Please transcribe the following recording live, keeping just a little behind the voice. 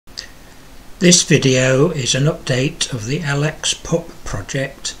This video is an update of the LxPup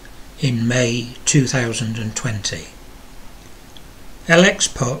project in May 2020.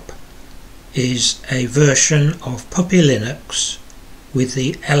 LxPup is a version of Puppy Linux with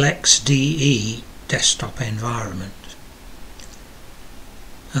the LXDE desktop environment.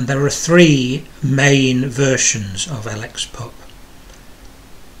 And there are three main versions of LxPup.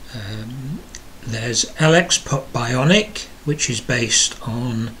 There's LxPup Bionic, which is based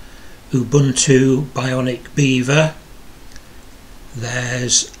on Ubuntu Bionic Beaver.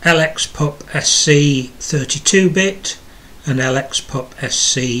 There's LxPupSc 32-bit and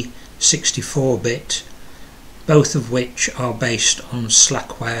LxPupSc 64-bit, both of which are based on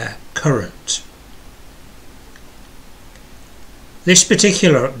Slackware Current. This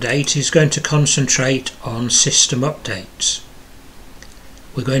particular update is going to concentrate on system updates.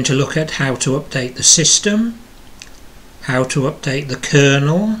 We're going to look at how to update the system, how to update the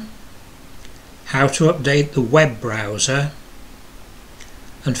kernel, how to update the web browser,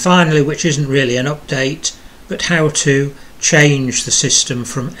 and finally, which isn't really an update, but how to change the system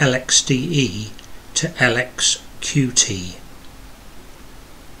from LXDE to LXQt.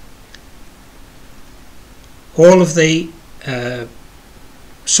 All of the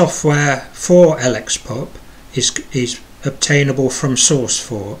software for LxPup is obtainable from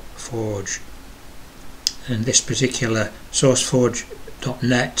SourceForge, and this particular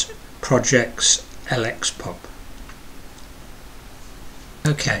SourceForge.net projects LxPup.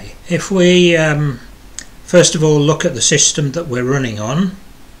 Okay, if we first of all look at the system that we're running on,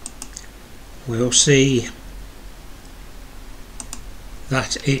 we'll see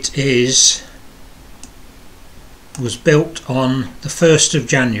that it was built on the 1st of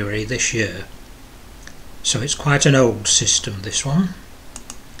January this year, so it's quite an old system, this one.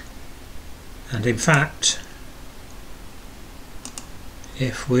 And in fact,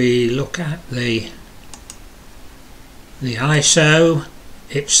 if we look at the ISO,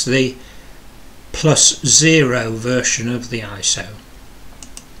 it's the +0 version of the ISO,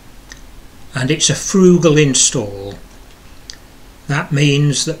 and it's a frugal install. That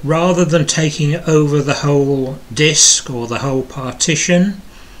means that rather than taking over the whole disk or the whole partition,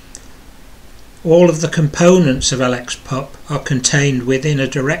 all of the components of LxPup are contained within a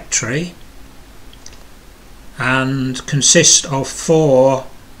directory and consist of 4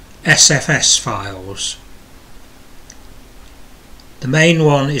 SFS files. The main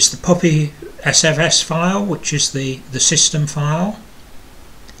one is the Puppy SFS file, which is the system file,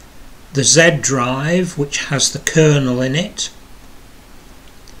 the Z drive, which has the kernel in it,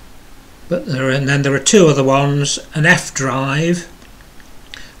 and then there are 2 other ones, an F drive,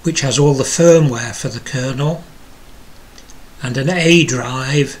 which has all the firmware for the kernel, and an A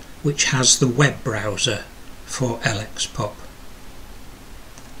drive, which has the web browser for LxPup.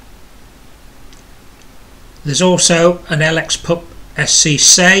 There's also an LxPupSc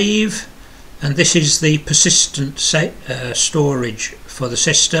save, and this is the persistent storage for the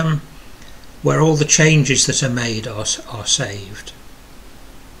system, where all the changes that are made are saved.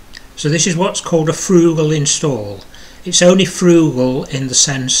 So this is what's called a frugal install. It's only frugal in the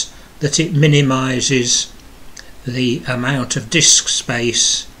sense that it minimises the amount of disk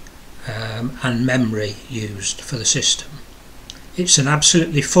space and memory used for the system. It's an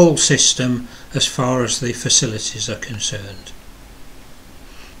absolutely full system as far as the facilities are concerned.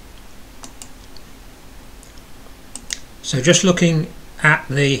 So just looking at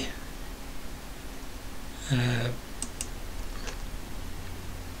the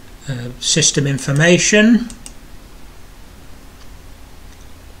system information,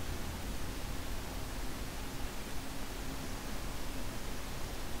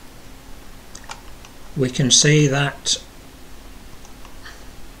 we can see that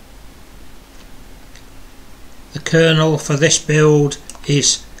the kernel for this build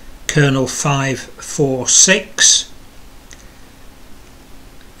is kernel 546.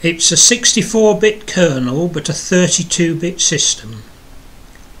 It's a 64-bit kernel but a 32-bit system.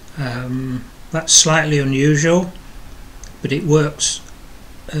 That's slightly unusual, but it works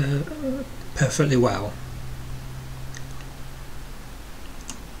perfectly well.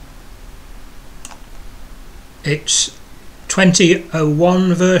 It's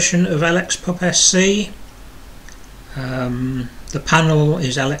 2001 version of LxPupSc. The panel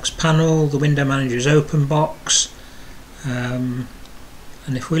is LX panel, the window manager is OpenBox, and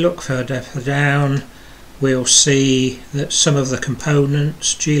if we look further down, we'll see that some of the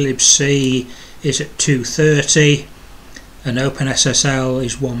components, glibc is at 230 and OpenSSL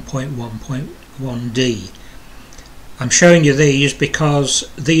is 1.1.1d. I'm showing you these because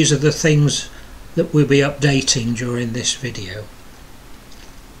these are the things that we'll be updating during this video.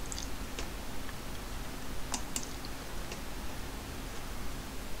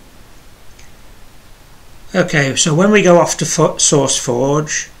 Okay, so when we go off to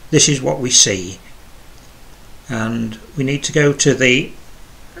SourceForge, this is what we see, and we need to go to the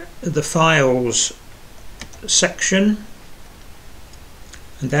files section,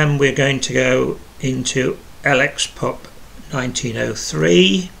 and then we're going to go into LxPup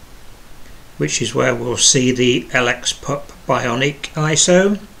 1903, which is where we'll see the LxPup Bionic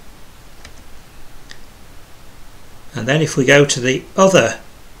ISO. And then if we go to the other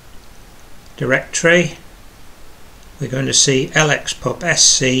directory, we're going to see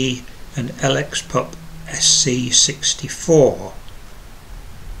LxPupSc and LxPupSc 64.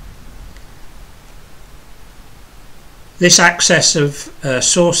 This access of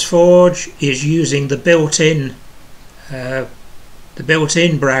SourceForge is using the built-in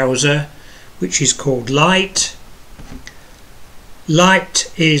browser, which is called Lite.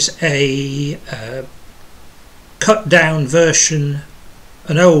 Lite is a cut-down version,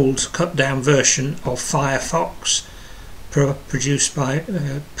 an old cut-down version of Firefox,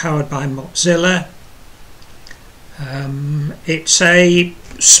 powered by Mozilla. It's a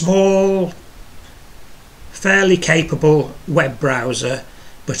small, fairly capable web browser,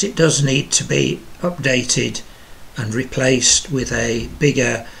 but it does need to be updated and replaced with a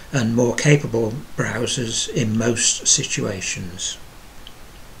bigger and more capable browsers in most situations.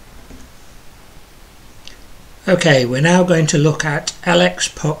 Okay, we're now going to look at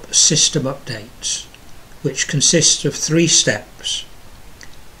LxPup system updates, which consist of 3 steps.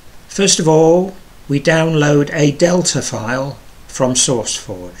 First of all, we download a Delta file from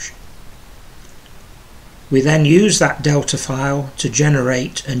SourceForge. We then use that Delta file to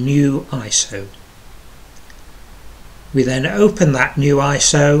generate a new ISO. We then open that new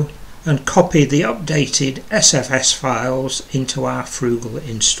ISO and copy the updated SFS files into our Frugal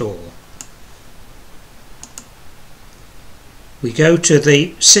install. We go to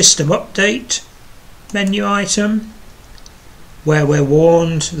the System Update menu item, where we're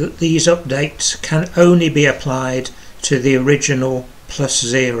warned that these updates can only be applied to the original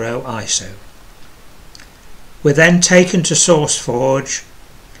 +0 ISO. We're then taken to SourceForge,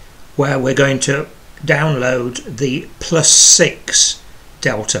 where we're going to download the +6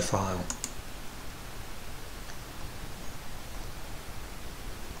 Delta file.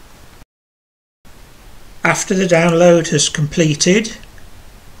 After the download has completed,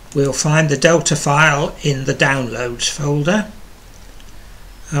 we'll find the Delta file in the Downloads folder,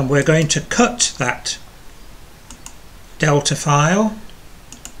 and we're going to cut that Delta file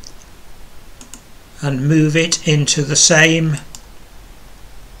and move it into the same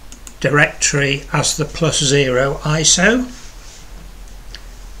directory as the +0 ISO.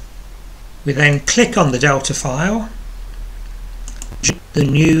 We then click on the Delta file, the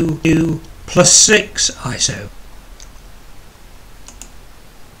new +6 ISO.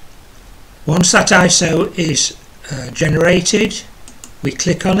 Once that ISO is generated, we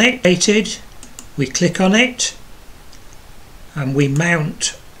click on it, and we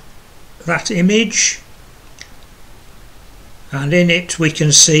mount that image, and in it we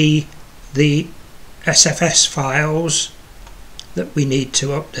can see the SFS files that we need to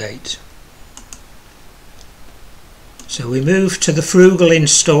update. So we move to the Frugal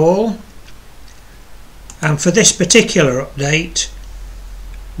install, and for this particular update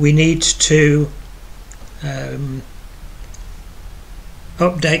we need to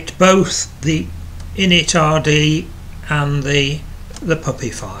update both the init.rd and the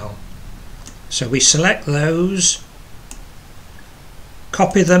puppy file. So we select those,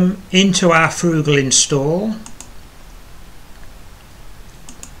 copy them into our Frugal install,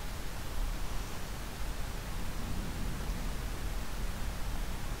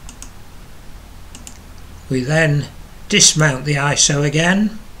 we then dismount the ISO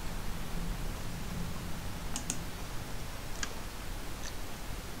again,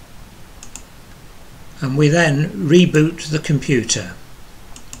 and we then reboot the computer.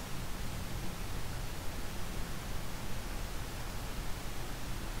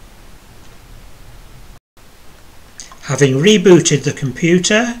 Having rebooted the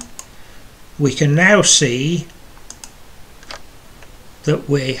computer, we can now see that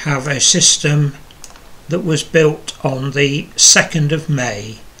we have a system that was built on the 2nd of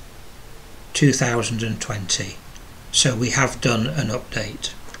May 2020. So we have done an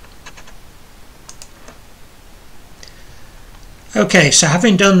update. Okay, so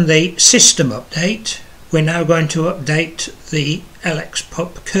having done the system update, we're now going to update the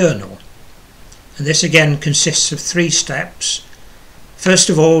LxPup kernel. And this again consists of 3 steps. First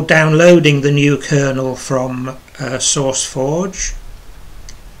of all, downloading the new kernel from SourceForge,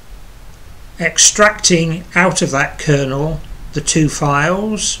 extracting out of that kernel the 2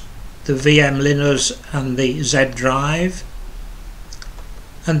 files, the VM Linux and the Z drive,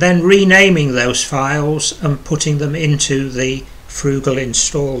 and then renaming those files and putting them into the Frugal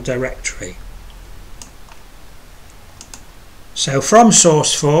install directory. So from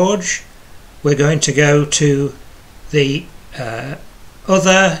SourceForge we're going to go to the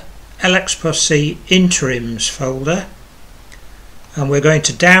other LxPupSc interims folder, and we're going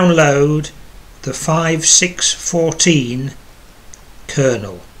to download the 5.6.14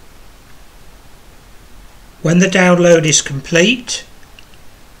 kernel. When the download is complete,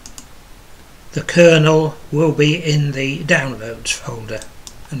 the kernel will be in the downloads folder,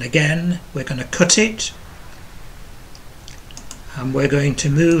 and again we're going to cut it and we're going to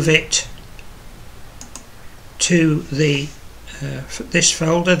move it to the this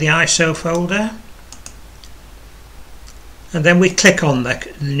folder, the ISO folder, and then we click on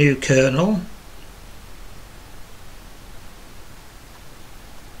the new kernel,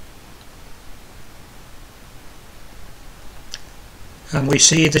 and we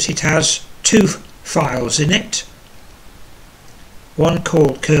see that it has two files in it, one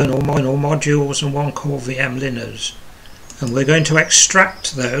called kernel modules and one called VM Linux, and we're going to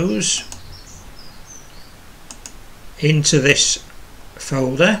extract those into this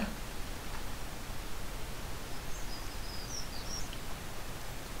folder,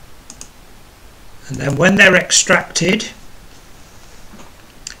 and then when they're extracted,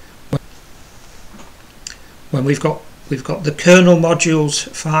 when we've got the kernel modules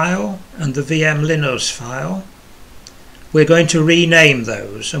file and the VM Linux file, we're going to rename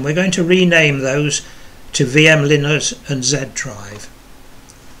those, and we're going to rename those to VM Linux and Z drive.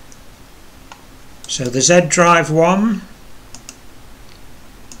 So the Z drive one,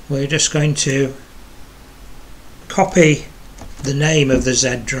 we're just going to copy the name of the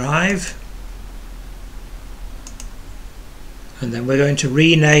Z drive, and then we're going to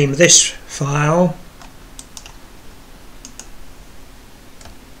rename this file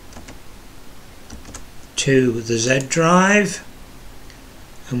to the Z drive,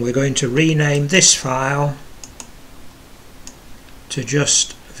 and we're going to rename this file to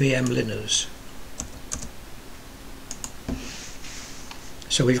just VM Linux.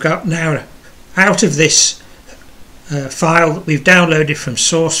 So we've got now, out of this file that we've downloaded from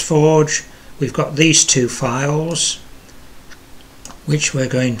SourceForge, we've got these two files which we're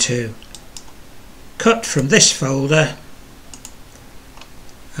going to cut from this folder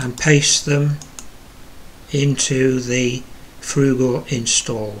and paste them into the Frugal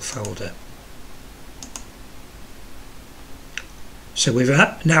install folder. So we've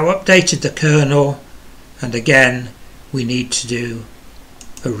now updated the kernel, and again we need to do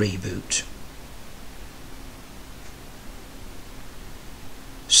a reboot.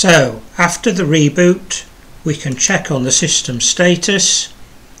 So after the reboot we can check on the system status,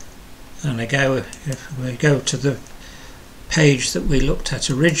 and if we go to the page that we looked at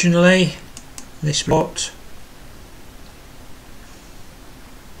originally, this plot,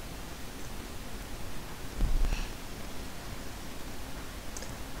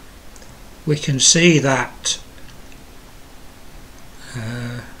 we can see that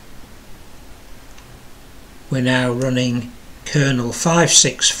we're now running kernel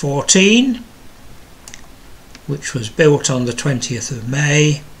 5.6.14, which was built on the 20th of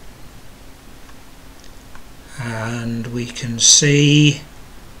May, and we can see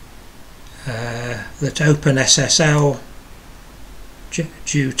that OpenSSL,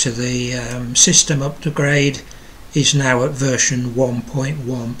 due to the system upgrade, is now at version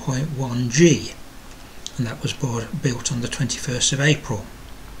 1.1.1g, and that was built on the 21st of April.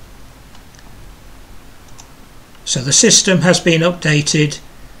 So the system has been updated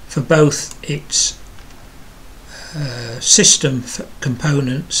for both its system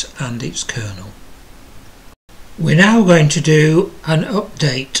components and its kernel. We're now going to do an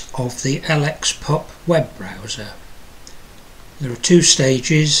update of the LxPup web browser. There are two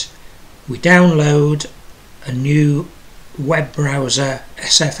stages. We download a new web browser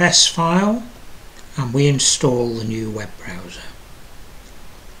SFS file and we install the new web browser.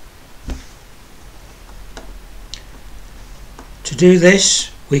 To do this,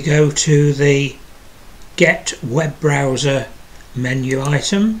 we go to the Get Web Browser menu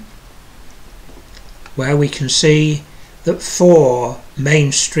item, where we can see that 4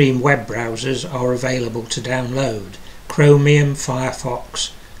 mainstream web browsers are available to download: Chromium,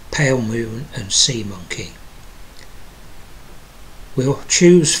 Firefox, Pale Moon and SeaMonkey. We'll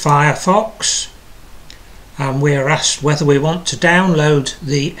choose Firefox, and we're asked whether we want to download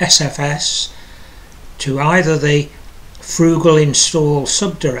the SFS to either the Frugal install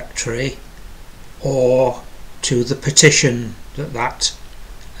subdirectory or to the partition that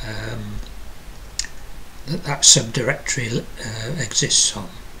that subdirectory exists on.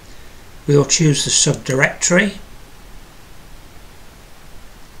 We'll choose the subdirectory.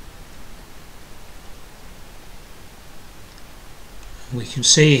 We can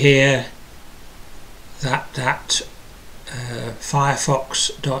see here that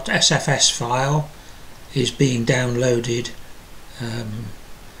Firefox.sfs file is being downloaded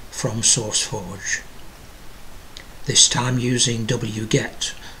from SourceForge, this time using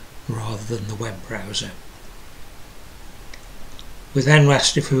wget rather than the web browser. We're then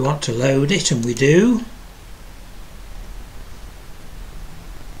asked if we want to load it, and we do.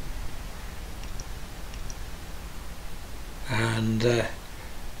 And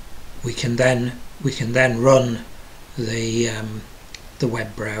we can then run the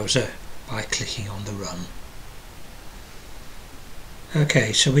web browser by clicking on the run.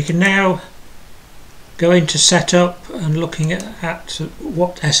 Okay, so we can now go into setup and looking at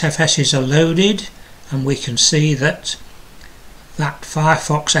what SFSs are loaded, and we can see that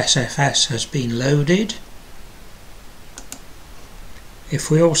Firefox SFS has been loaded. If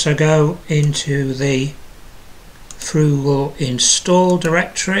we also go into the Frugal install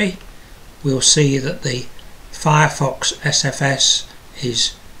directory, we'll see that the Firefox SFS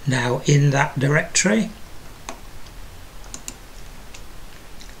is now in that directory.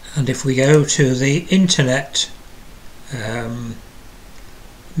 And if we go to the Internet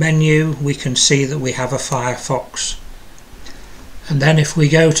menu, we can see that we have a Firefox. And then if we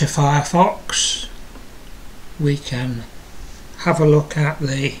go to Firefox, we can have a look at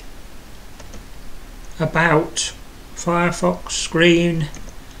the About Firefox screen,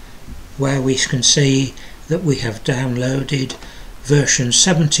 where we can see that we have downloaded version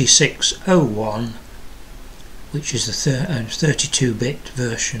 7601, which is the 32-bit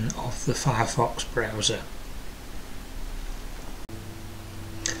version of the Firefox browser.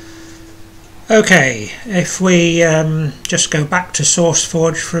 Okay, if we just go back to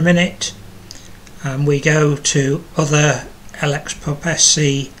SourceForge for a minute and we go to other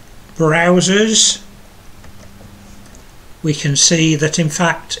LxPupSc browsers, we can see that in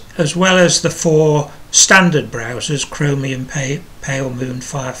fact, as well as the 4 standard browsers, Chromium, Pale Moon,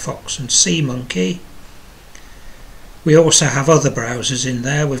 Firefox and SeaMonkey, we also have other browsers in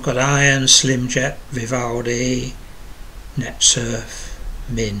there. We've got Iron, Slimjet, Vivaldi, NetSurf,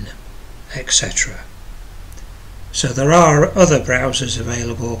 Min, etc. So there are other browsers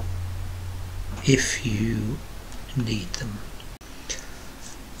available if you need them.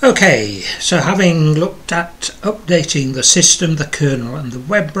 Okay, so having looked at updating the system, the kernel and the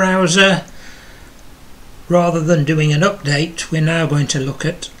web browser, rather than doing an update, we're now going to look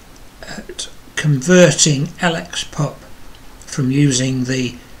at converting LxPup from using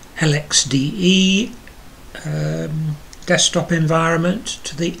the LXDE desktop environment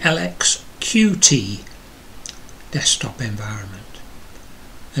to the LXQt desktop environment.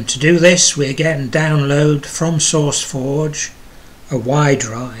 And to do this, we again download from SourceForge a Y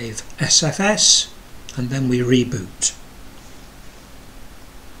drive SFS, and then we reboot.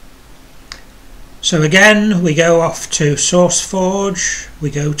 So again, we go off to SourceForge, we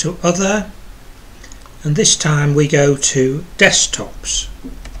go to Other, and this time we go to Desktops,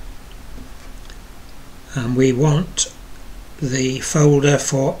 and we want the folder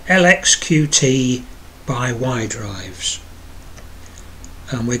for LXQt by Y drives,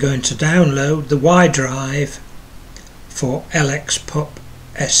 and we're going to download the Y drive for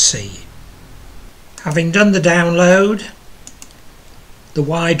LxPupSc. Having done the download, the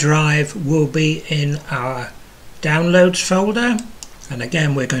Y drive will be in our downloads folder, and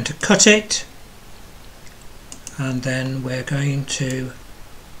again we're going to cut it, and then we're going to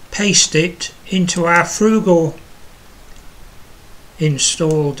paste it into our Frugal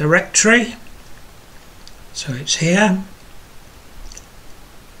install directory. So it's here,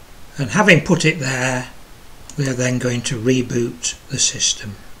 and having put it there, we are then going to reboot the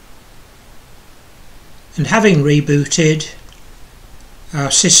system. And having rebooted, our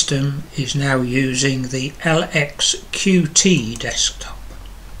system is now using the LXQt desktop.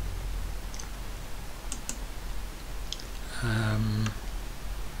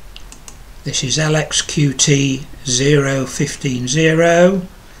 This is LXQt 0.15.0,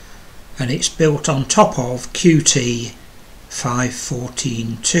 and it's built on top of Qt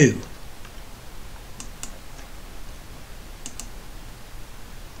 5.14.2.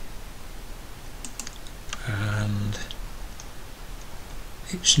 And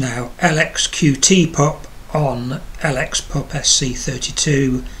it's now LXQtPup on LxPupSc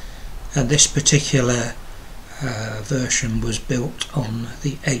 32, and this particular version was built on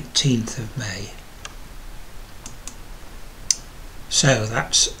the 18th of May. So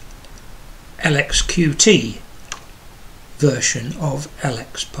that's LXQt version of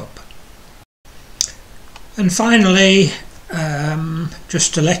LxPup. And finally,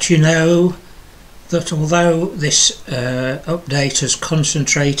 just to let you know that although this update has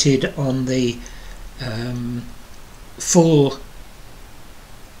concentrated on the full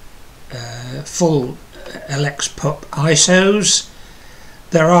LxPup ISOs,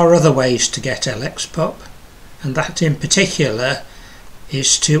 there are other ways to get LxPup, and that in particular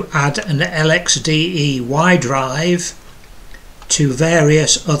is to add an LXDE Y drive to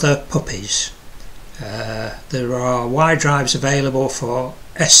various other puppies. There are Y drives available for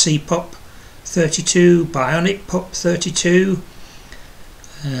SCPup 32, Bionic Pup 32,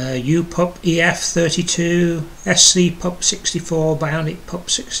 UPup EF 32, SCPup 64, Bionic Pup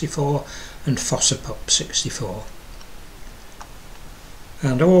 64 and FossaPup 64.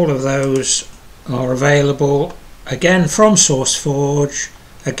 And all of those are available again from SourceForge,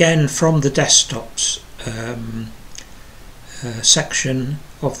 again from the desktops section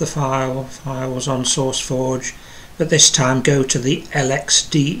of the files on SourceForge, but this time go to the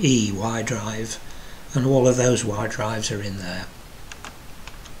LXDE Y drive, and all of those Y drives are in there.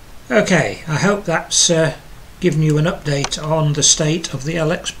 Okay, I hope that's given you an update on the state of the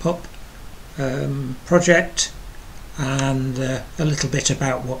LxPup project, and a little bit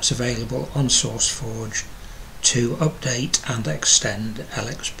about what's available on SourceForge to update and extend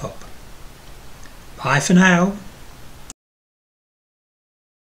LxPup. Bye for now.